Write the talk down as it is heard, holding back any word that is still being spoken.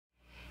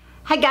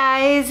Hi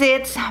guys,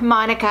 it's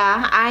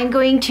Monika. I'm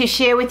going to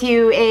share with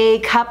you a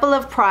couple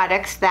of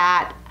products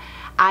that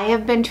I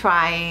have been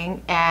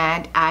trying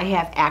and I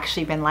have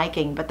actually been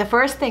liking. But the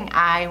first thing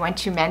I want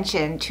to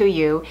mention to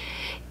you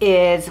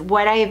is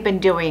what I have been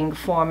doing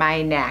for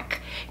my neck.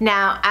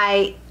 Now,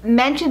 I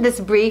mentioned this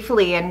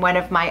briefly in one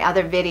of my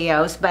other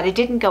videos, but it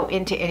didn't go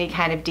into any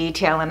kind of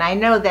detail. And I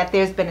know that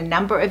there's been a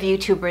number of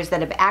YouTubers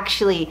that have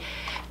actually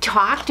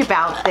talked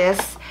about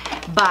this,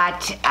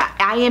 but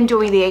I am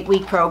doing the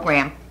 8-week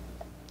program.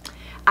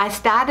 I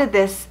started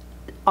this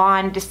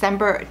on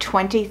December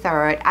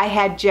 23rd. I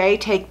had Jay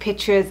take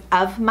pictures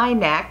of my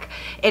neck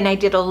and I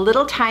did a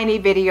little tiny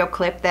video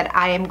clip that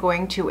I am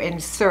going to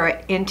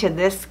insert into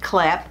this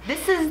clip.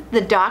 This is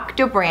the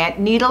Dr. Brandt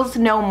Needles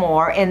No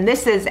More, and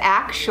this is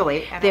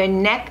actually their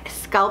neck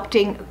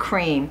sculpting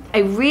cream. I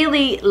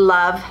really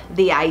love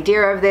the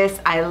idea of this.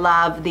 I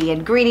love the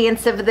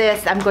ingredients of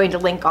this. I'm going to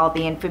link all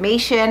the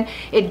information.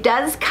 It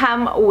does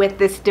come with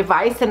this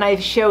device, and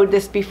I've showed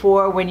this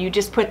before, when you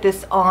just put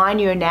this on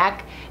your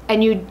neck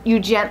and you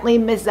gently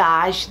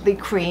massage the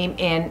cream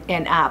in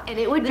and up. And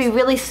it would be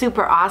really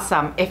super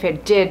awesome if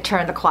it did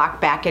turn the clock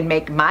back and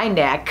make my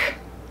neck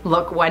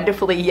look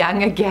wonderfully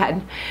young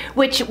again.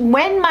 Which,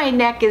 when my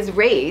neck is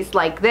raised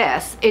like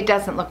this, it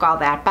doesn't look all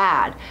that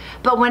bad.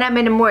 But when I'm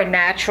in a more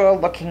natural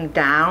looking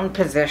down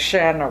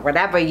position or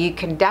whatever, you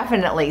can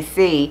definitely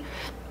see,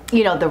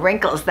 you know, the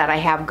wrinkles that I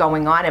have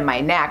going on in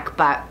my neck.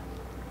 But,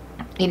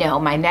 you know,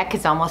 my neck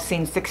has almost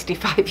seen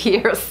 65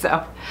 years,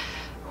 so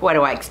what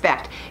do I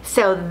expect?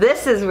 So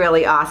this is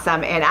really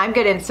awesome, and I'm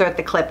going to insert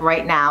the clip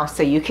right now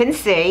so you can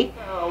see.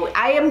 So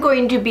I am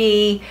going to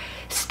be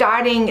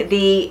starting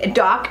the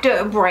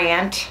Dr.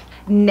 Brandt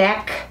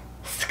Neck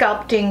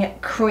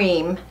Sculpting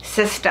Cream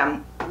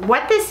System.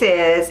 What this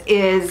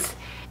is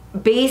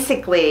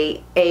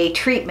basically a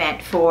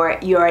treatment for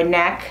your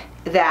neck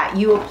that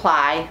you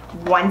apply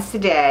once a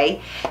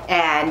day,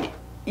 and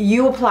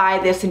you apply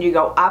this and you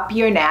go up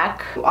your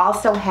neck. You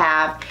also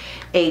have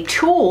a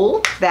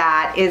tool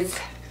that is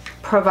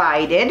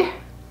provided.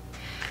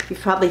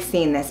 You've probably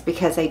seen this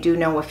because I do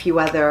know a few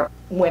other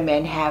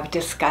women have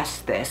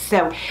discussed this.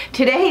 So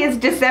today is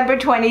December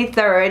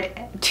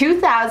 23rd,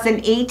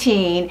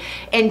 2018,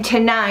 and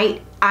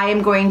tonight I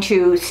am going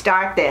to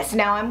start this.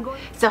 Now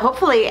so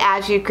hopefully,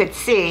 as you could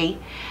see,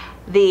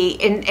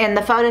 in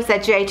the photos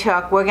that Jay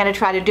took, we're going to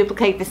try to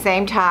duplicate the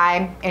same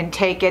time and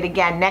take it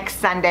again next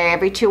Sunday.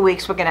 Every 2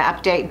 weeks we're going to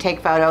update and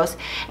take photos,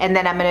 and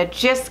then I'm going to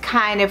just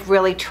kind of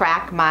really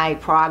track my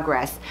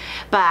progress.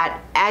 But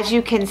as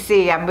you can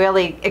see, I'm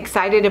really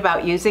excited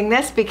about using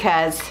this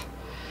because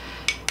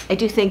I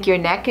do think your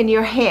neck and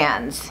your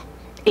hands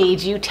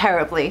age you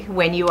terribly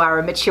when you are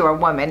a mature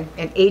woman,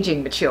 an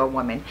aging mature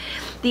woman.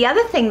 The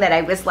other thing that I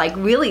was like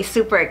really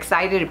super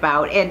excited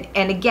about, and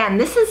again,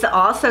 this is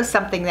also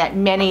something that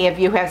many of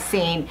you have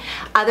seen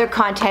other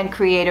content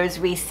creators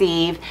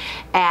receive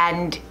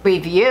and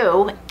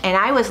review, and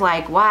I was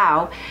like,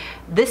 wow,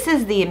 this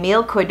is the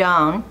Emile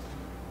Cordon,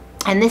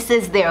 and this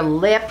is their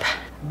lip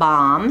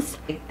balms.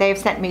 They've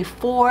sent me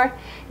 4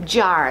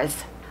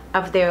 jars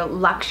of their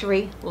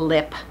luxury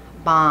lip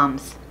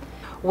balms.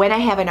 When I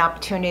have an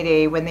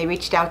opportunity, when they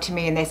reached out to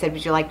me and they said,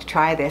 would you like to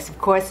try this? Of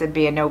course, it'd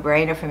be a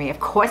no-brainer for me. Of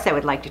course I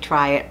would like to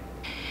try it.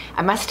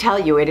 I must tell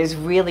you, it is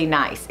really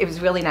nice. It was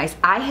really nice.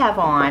 I have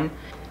on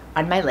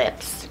my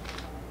lips,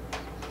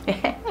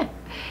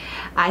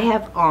 I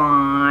have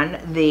on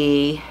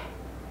the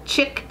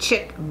Chick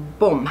Chick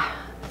Boom.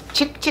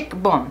 Chick Chick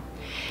Boom.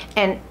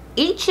 And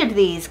each of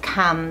these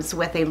comes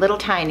with a little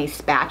tiny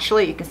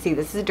spatula. You can see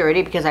this is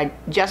dirty because I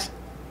just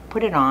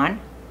put it on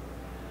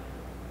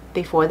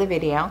before the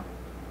video.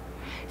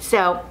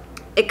 So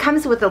it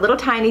comes with a little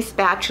tiny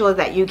spatula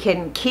that you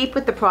can keep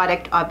with the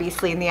product,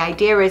 obviously, and the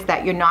idea is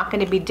that you're not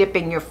going to be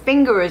dipping your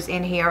fingers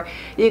in here.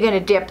 You're going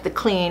to dip the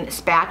clean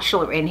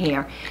spatula in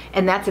here,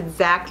 and that's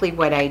exactly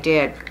what I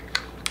did.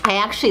 I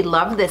actually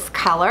love this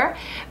color,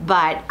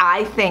 but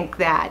I think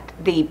that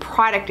the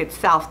product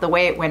itself, the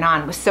way it went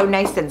on, was so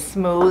nice and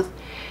smooth.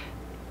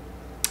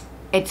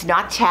 It's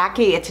not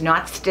tacky, it's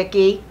not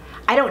sticky.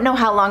 I don't know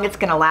how long it's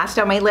going to last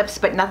on my lips,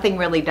 but nothing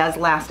really does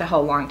last a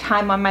whole long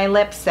time on my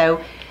lips. So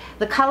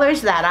the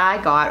colors that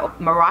I got,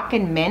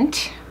 Moroccan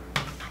Mint.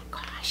 Oh my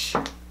gosh.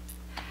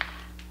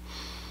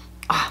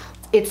 Oh,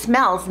 it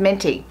smells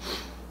minty.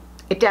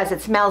 It does.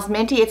 It smells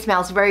minty. It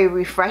smells very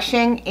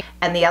refreshing.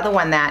 And the other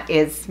one that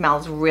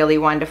smells really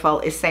wonderful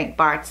is St.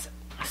 Bart's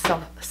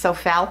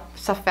Sofel.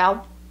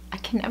 I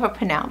can never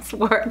pronounce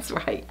words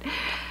right.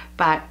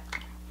 But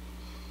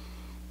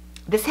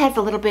this has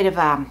a little bit of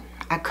a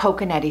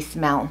coconutty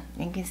smell.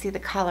 You can see the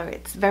color.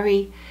 It's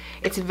very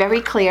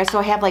clear. So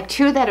I have like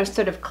 2 that are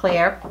sort of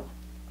clear,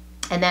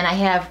 and then I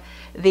have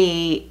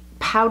the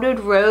powdered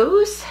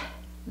rose,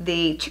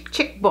 the Chick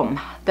Chick Boom.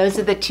 Those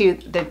are the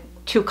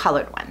two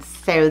colored ones.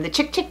 So the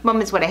Chick Chick Boom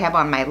is what I have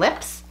on my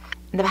lips,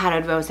 The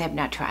powdered rose I have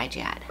not tried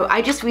yet.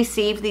 I just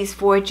received these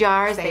 4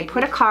 jars. They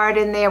put a card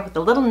in there with a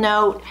little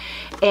note,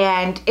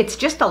 and it's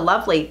just a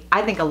lovely,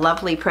 I think a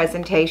lovely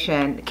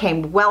presentation. It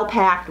came well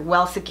packed,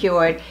 well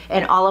secured,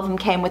 and all of them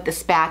came with the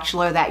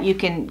spatula that you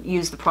can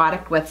use the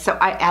product with. So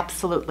I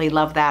absolutely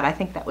love that. I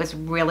think that was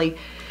really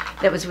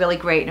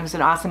great, and it was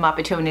an awesome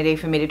opportunity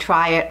for me to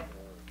try it.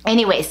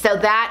 Anyway, so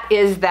that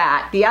is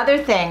that. The other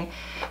thing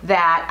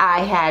that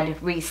I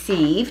had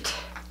received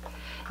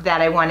that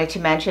I wanted to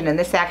mention, and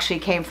this actually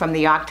came from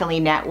the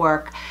Aucoin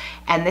network,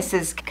 and this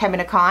is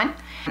Kevyn.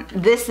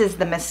 This is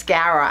the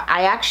mascara.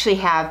 I actually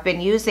have been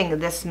using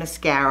this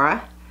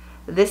mascara.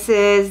 This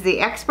is the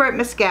Expert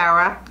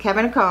Mascara,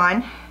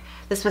 Kevyn.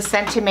 This was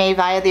sent to me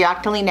via the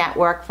Aucoin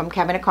network from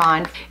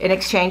Kevyn in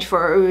exchange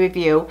for a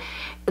review.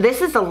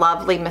 This is a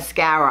lovely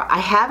mascara. I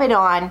have it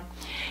on.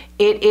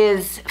 It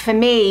is, for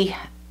me,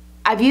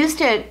 I've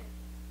used it,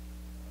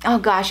 oh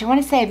gosh, I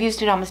want to say I've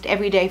used it almost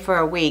every day for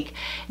a week.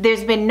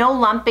 There's been no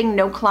lumping,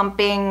 no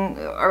clumping,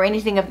 or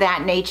anything of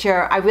that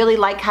nature. I really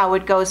like how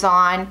it goes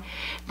on.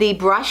 The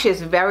brush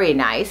is very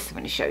nice. I'm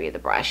going to show you the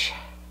brush.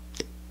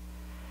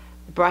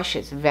 The brush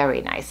is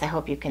very nice. I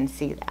hope you can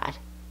see that.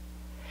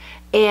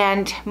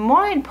 And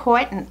more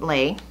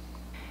importantly,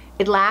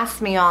 it lasts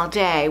me all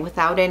day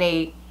without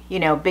any, you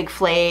know, big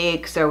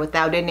flakes or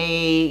without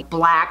any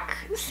black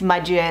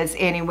smudges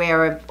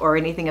anywhere or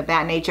anything of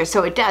that nature.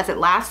 So it does, it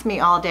lasts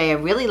me all day. I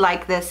really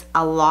like this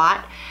a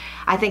lot.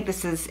 I think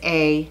this is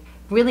a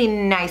really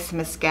nice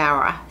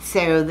mascara.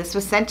 So this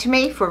was sent to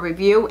me for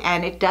review,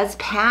 and it does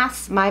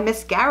pass my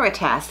mascara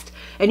test.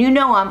 And you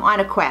know I'm on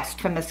a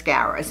quest for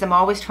mascaras. I'm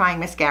always trying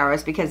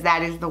mascaras because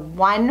that is the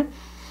one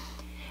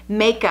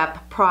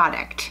makeup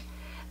product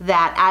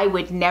that I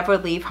would never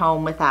leave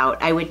home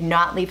without. I would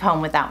not leave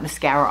home without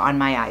mascara on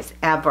my eyes,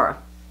 ever.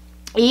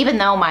 Even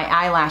though my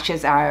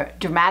eyelashes are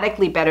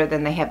dramatically better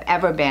than they have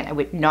ever been, I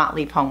would not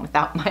leave home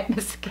without my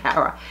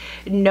mascara.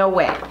 No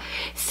way.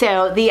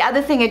 So the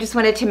other thing I just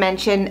wanted to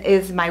mention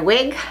is my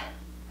wig.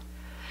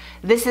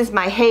 This is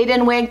my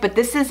Hayden wig, but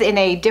this is in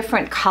a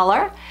different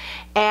color.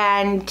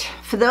 And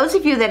for those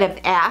of you that have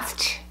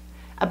asked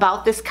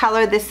about this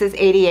color, this is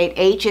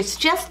 88H. It's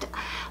just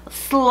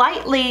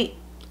slightly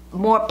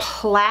more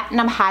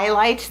platinum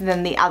highlights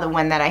than the other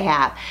one that I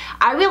have.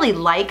 I really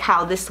like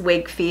how this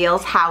wig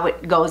feels, how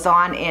it goes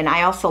on, and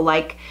I also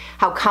like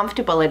how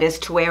comfortable it is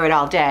to wear it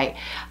all day.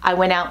 I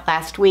went out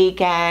last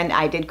weekend,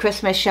 I did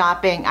Christmas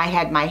shopping, I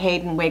had my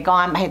Hayden wig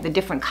on, I had the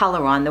different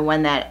color on, the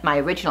one that, my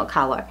original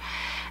color.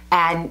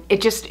 And it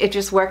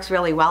just works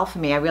really well for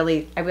me. I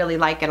really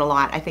like it a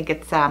lot. I think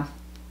it's, I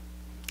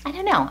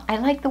don't know, I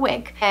like the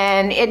wig.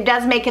 And it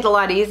does make it a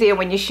lot easier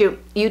when you shoot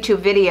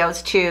YouTube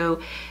videos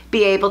to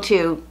be able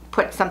to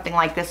put something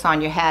like this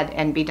on your head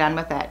and be done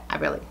with it.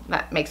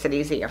 That makes it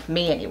easier for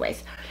me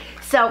anyways.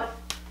 So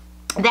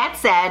that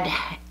said,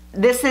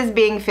 this is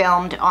being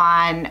filmed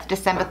on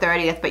December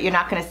 30th, but you're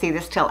not gonna see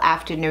this till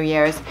after New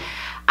Year's.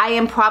 I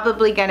am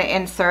probably gonna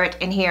insert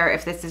in here,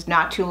 if this is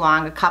not too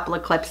long, a couple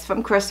of clips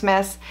from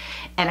Christmas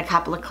and a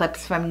couple of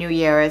clips from New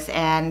Year's,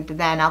 and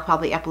then I'll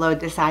probably upload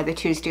this either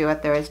Tuesday or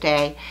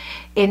Thursday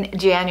in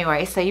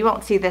January. So you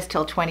won't see this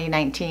till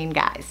 2019,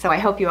 guys. So I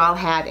hope you all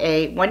had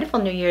a wonderful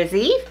New Year's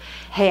Eve.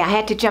 Hey, I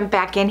had to jump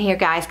back in here,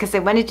 guys, because I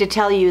wanted to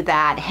tell you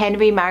that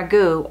Henry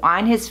Margu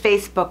on his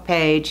Facebook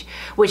page,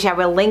 which I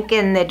will link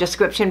in the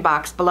description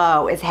box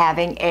below, is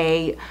having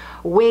a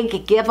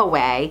wig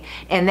giveaway,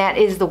 and that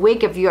is the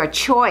wig of your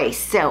choice.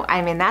 So,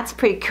 I mean, that's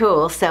pretty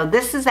cool. So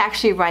this is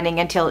actually running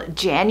until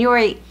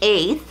January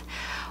 8th.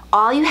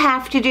 All you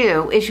have to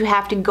do is you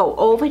have to go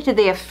over to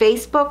their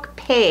Facebook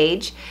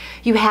page,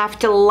 you have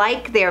to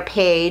like their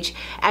page,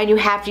 and you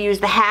have to use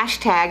the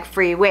hashtag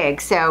free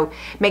wig. So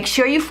make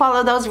sure you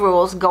follow those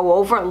rules, go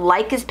over,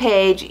 like his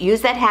page,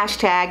 use that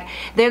hashtag.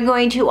 They're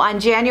going to,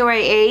 on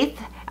January 8th,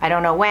 I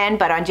don't know when,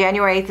 but on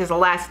January 8th is the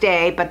last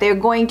day, but they're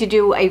going to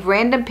do a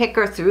random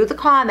picker through the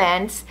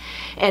comments,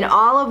 and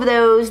all of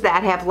those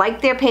that have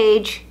liked their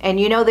page, and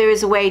you know there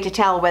is a way to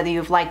tell whether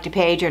you've liked a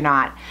page or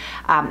not.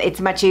 It's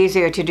much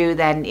easier to do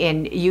than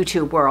in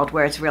YouTube world,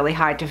 where it's really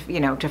hard to, you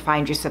know, to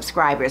find your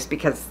subscribers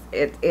because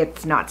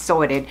it's not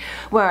sorted.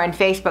 Where on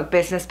Facebook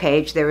business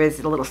page, there is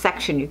a little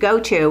section you go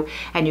to,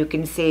 and you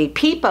can see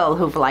people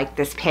who've liked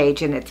this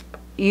page, and it's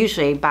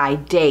usually by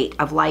date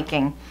of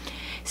liking.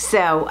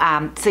 So,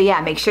 so yeah,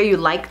 make sure you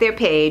like their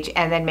page,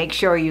 and then make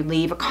sure you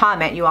leave a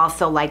comment. You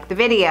also like the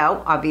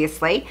video,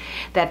 obviously,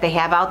 that they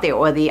have out there,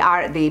 or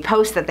the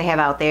post that they have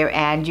out there,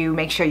 and you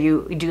make sure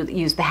you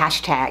use the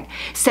hashtag.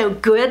 So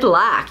good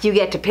luck. You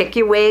get to pick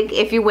your wig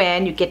if you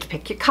win. You get to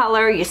pick your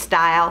color, your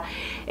style,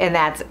 and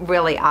that's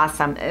really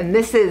awesome. And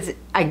this is,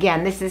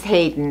 again, this is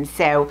Hayden.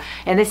 So,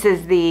 and this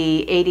is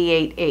the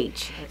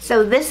 88H.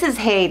 So this is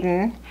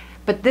Hayden,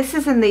 but this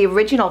is in the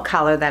original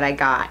color that I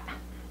got.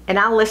 And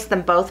I'll list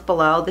them both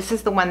below. This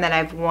is the one that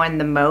I've worn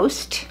the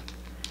most.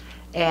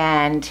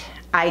 And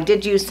I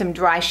did use some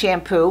dry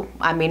shampoo.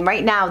 I mean,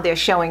 right now they're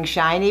showing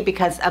shiny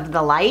because of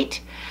the light,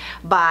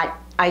 but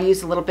I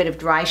use a little bit of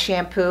dry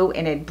shampoo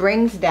and it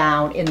brings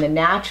down in the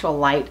natural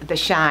light the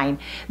shine.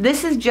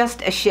 This is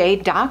just a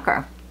shade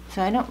darker,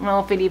 so I don't know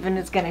if it even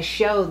is going to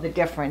show the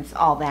difference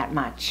all that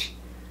much.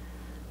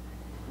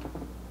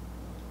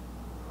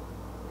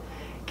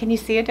 Can you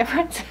see a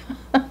difference?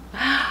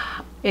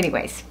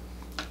 Anyways,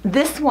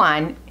 this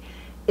one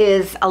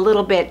is a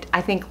little bit,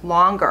 I think,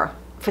 longer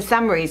for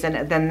some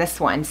reason than this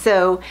one.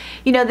 So,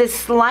 you know, there's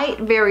slight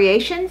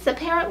variations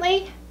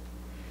apparently,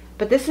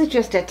 but this is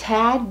just a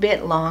tad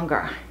bit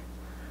longer.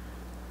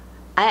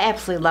 I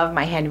absolutely love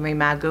my Henry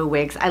Margu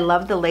wigs. I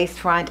love the lace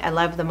front. I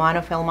love the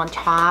monofilm on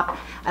top.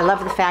 I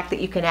love the fact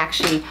that you can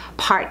actually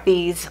part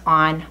these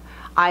on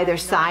either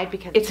side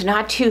because it's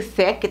not too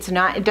thick. It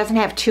doesn't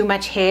have too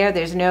much hair.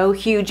 There's no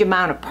huge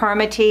amount of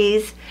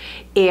permatease.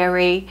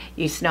 Airy.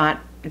 It's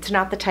not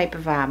the type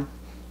of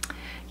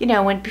you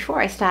know,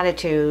 before I started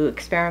to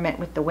experiment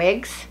with the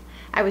wigs,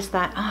 I always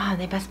thought, oh,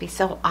 they must be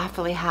so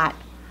awfully hot.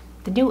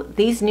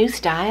 These new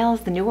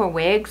styles, the newer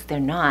wigs, they're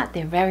not.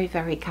 They're very,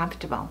 very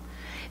comfortable.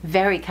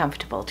 Very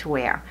comfortable to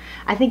wear.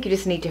 I think you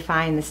just need to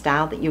find the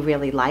style that you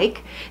really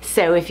like.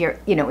 So if you're,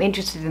 you know,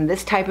 interested in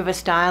this type of a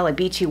style, a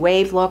beachy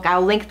wave look,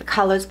 I'll link the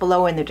colors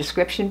below in the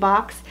description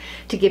box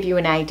to give you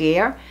an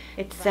idea.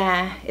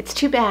 It's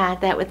too bad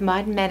that with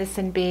modern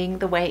medicine being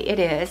the way it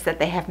is, that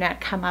they have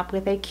not come up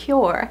with a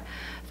cure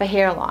for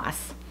hair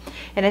loss.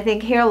 And I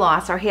think hair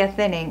loss or hair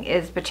thinning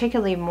is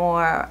particularly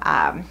more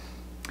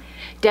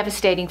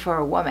devastating for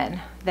a woman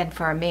than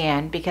for a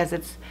man, because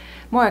it's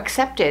more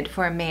accepted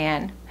for a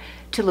man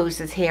to lose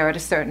his hair at a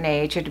certain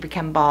age or to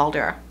become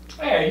balder.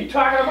 Hey, are you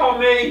talking about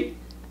me?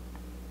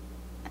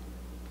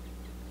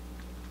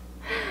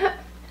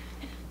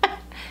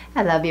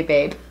 I love you,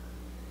 babe.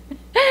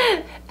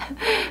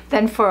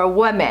 Than for a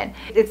woman.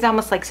 It's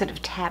almost like sort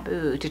of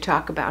taboo to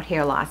talk about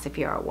hair loss if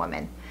you're a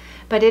woman.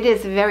 But it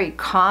is a very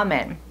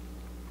common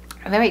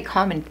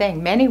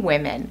thing. Many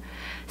women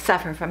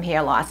suffer from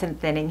hair loss and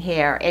thinning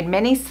hair, and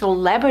many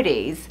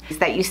celebrities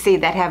that you see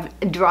that have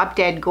drop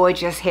dead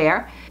gorgeous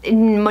hair,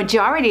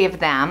 majority of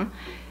them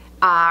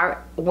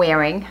are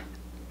wearing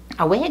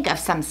a wig of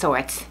some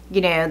sorts.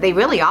 You know, they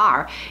really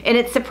are. And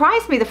it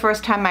surprised me the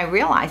first time I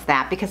realized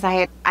that, because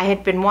I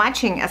had been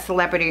watching a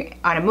celebrity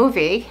on a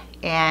movie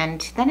and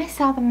then I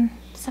saw them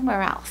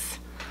somewhere else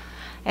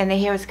and the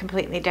hair was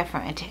completely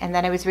different. And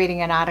then I was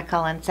reading an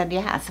article and said,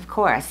 yes, of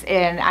course.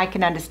 And I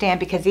can understand,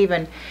 because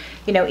even,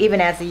 you know,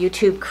 even as a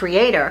YouTube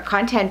creator,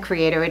 content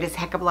creator, it is a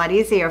heck of a lot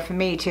easier for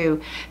me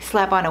to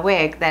slap on a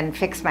wig than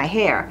fix my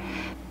hair.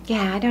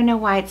 Yeah, I don't know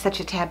why it's such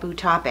a taboo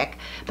topic,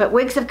 but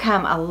wigs have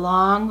come a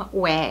long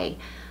way,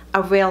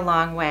 a real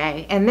long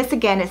way. And this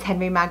again is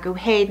Henry Margu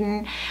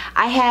Hayden.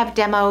 I have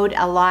demoed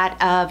a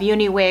lot of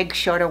uni-wig,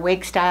 shorter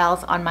wig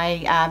styles on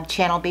my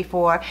channel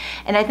before.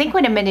 And I think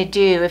what I'm gonna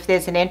do, if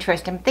there's an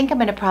interest, I think I'm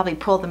gonna probably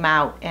pull them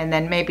out and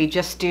then maybe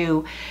just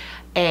do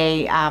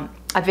a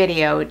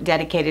video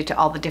dedicated to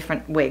all the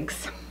different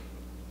wigs.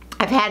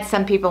 I've had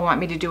some people want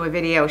me to do a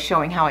video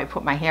showing how I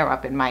put my hair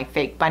up in my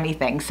fake bunny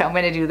thing, so I'm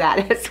going to do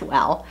that as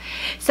well.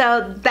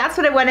 So that's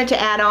what I wanted to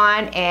add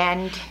on,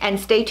 and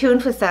stay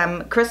tuned for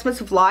some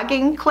Christmas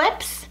vlogging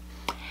clips.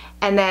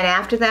 And then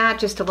after that,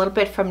 just a little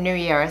bit from New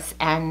Year's,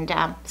 and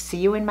see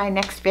you in my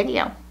next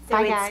video.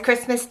 Bye, guys. It's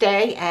Christmas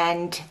Day,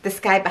 and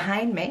this guy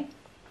behind me.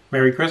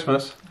 Merry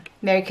Christmas.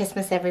 Merry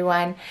Christmas,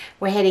 everyone.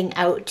 We're heading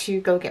out to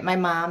go get my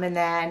mom, and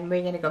then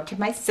we're going to go to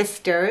my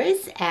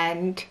sister's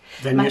and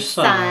then my your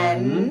son.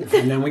 And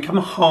then we come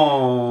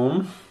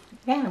home.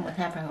 Yeah, and we'll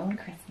have our own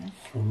Christmas.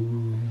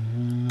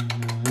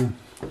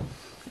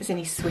 Isn't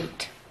he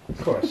sweet?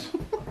 Of course.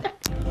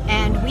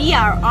 And we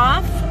are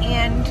off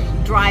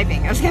and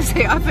driving. I was going to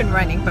say off and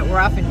running, but we're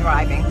off and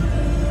driving.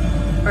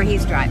 Or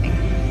he's driving.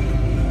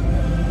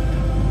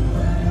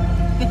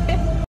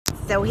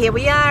 So here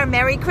we are.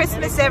 Merry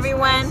Christmas,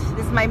 everyone.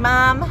 This is my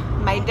mom,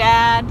 my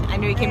dad. I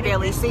know you can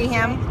barely see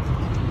him.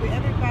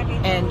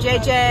 And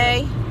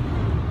JJ.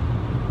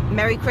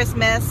 Merry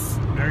Christmas.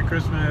 Merry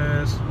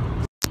Christmas.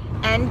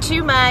 And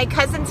to my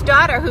cousin's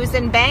daughter who's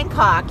in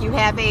Bangkok, you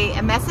have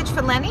a message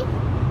for Lenny?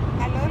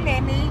 Hallo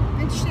Lenny,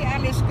 wünsche dir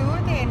alles Gute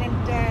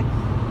und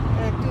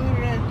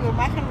du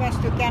machen, was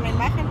du gerne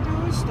machen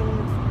tust,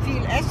 und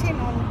viel Essen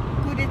und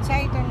gute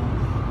Zeit und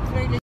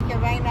fröhliche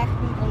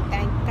Weihnachten und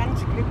ein ganz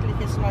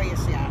glückliches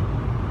neues Jahr.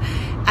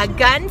 Ein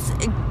ganz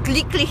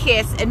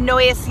glückliches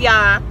neues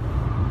Jahr.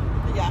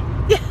 Yeah.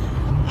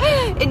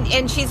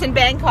 And she's in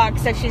Bangkok,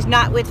 so she's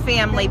not with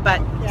family,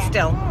 but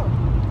still.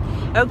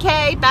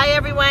 Okay, bye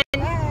everyone.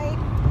 Bye.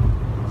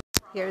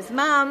 Here's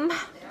Mom.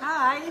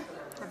 Hi.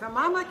 Have a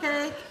mama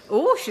cake.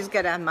 Oh, she's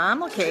got a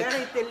mama cake.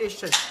 Very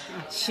delicious.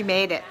 She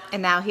made it.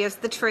 And now here's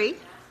the tree.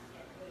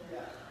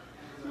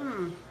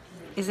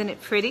 Isn't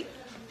it pretty?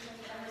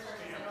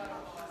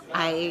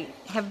 I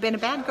have been a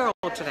bad girl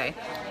today.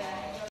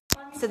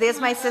 So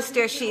there's my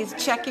sister. She's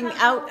checking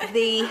out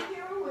the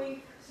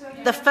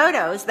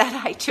photos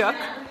that I took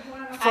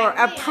for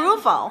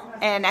approval.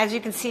 And as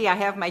you can see, I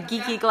have my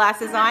geeky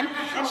glasses on.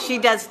 She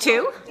does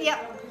too.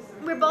 Yep,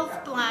 we're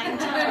both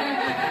blind.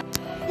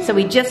 So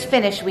we just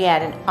finished. We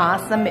had an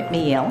awesome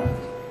meal.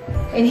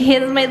 And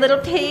here's my little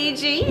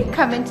Paigey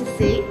coming to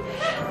see.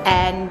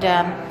 And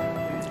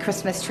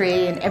Christmas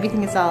tree and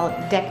everything is all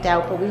decked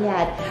out. But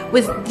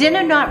was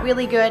dinner not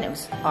really good? It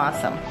was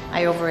awesome.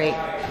 I overate.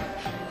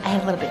 I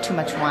had a little bit too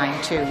much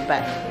wine too,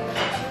 but.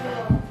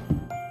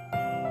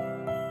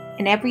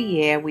 And every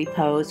year we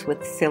pose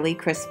with silly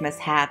Christmas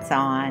hats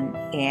on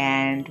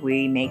and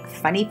we make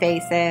funny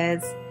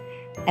faces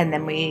and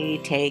then we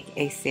take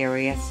a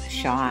serious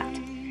shot.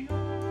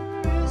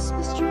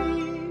 Christmas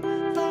tree,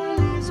 the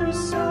leaves are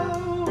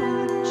so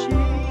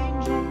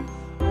unchanging.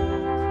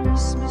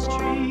 Christmas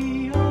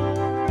tree,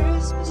 oh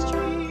Christmas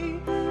tree,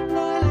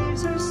 the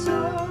leaves are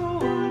so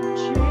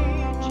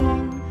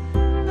unchanging.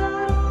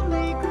 Not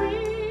only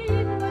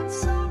green when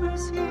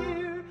summer's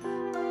here,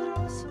 but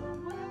also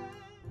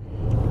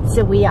white.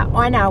 So we are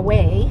on our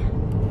way.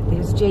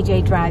 There's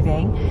JJ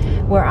driving.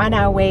 We're on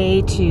our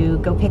way to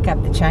go pick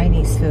up the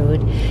Chinese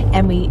food,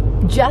 and we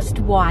just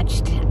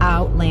watched the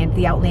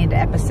Outlander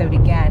episode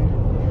again.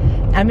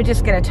 I'm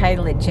just gonna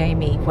title it,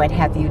 Jamie, What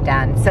Have You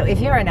Done? So if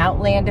you're an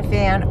Outlander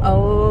fan,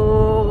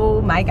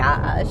 oh my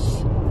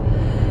gosh.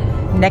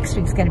 Next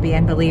week's gonna be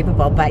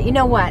unbelievable, but you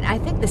know what? I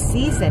think the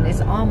season is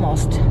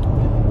almost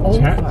over.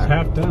 It's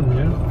half done,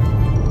 yeah.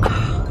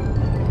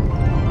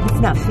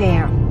 It's not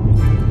fair.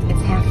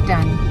 It's half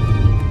done.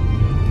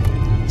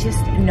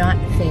 Just not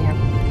fair.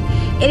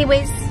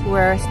 Anyways,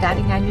 we're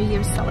starting our New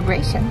Year's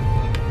celebration.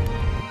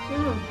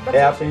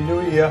 Happy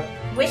New Year.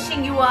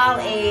 Wishing you all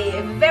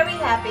a very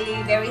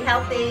happy, very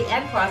healthy,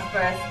 and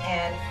prosperous,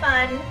 and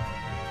fun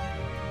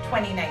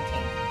 2019.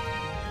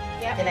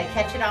 Yep. Did I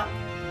catch it all?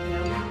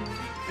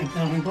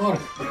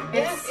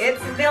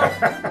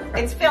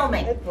 It's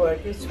filming.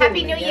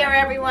 Happy New Year,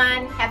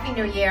 everyone. Happy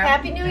New Year.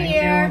 Happy New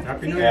Year.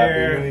 Happy New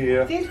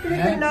Year.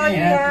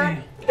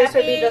 This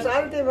will be das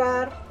alte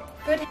war.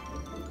 Good.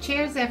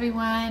 Cheers,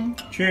 everyone.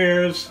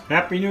 Cheers.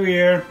 Happy New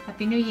Year.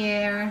 Happy New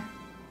Year.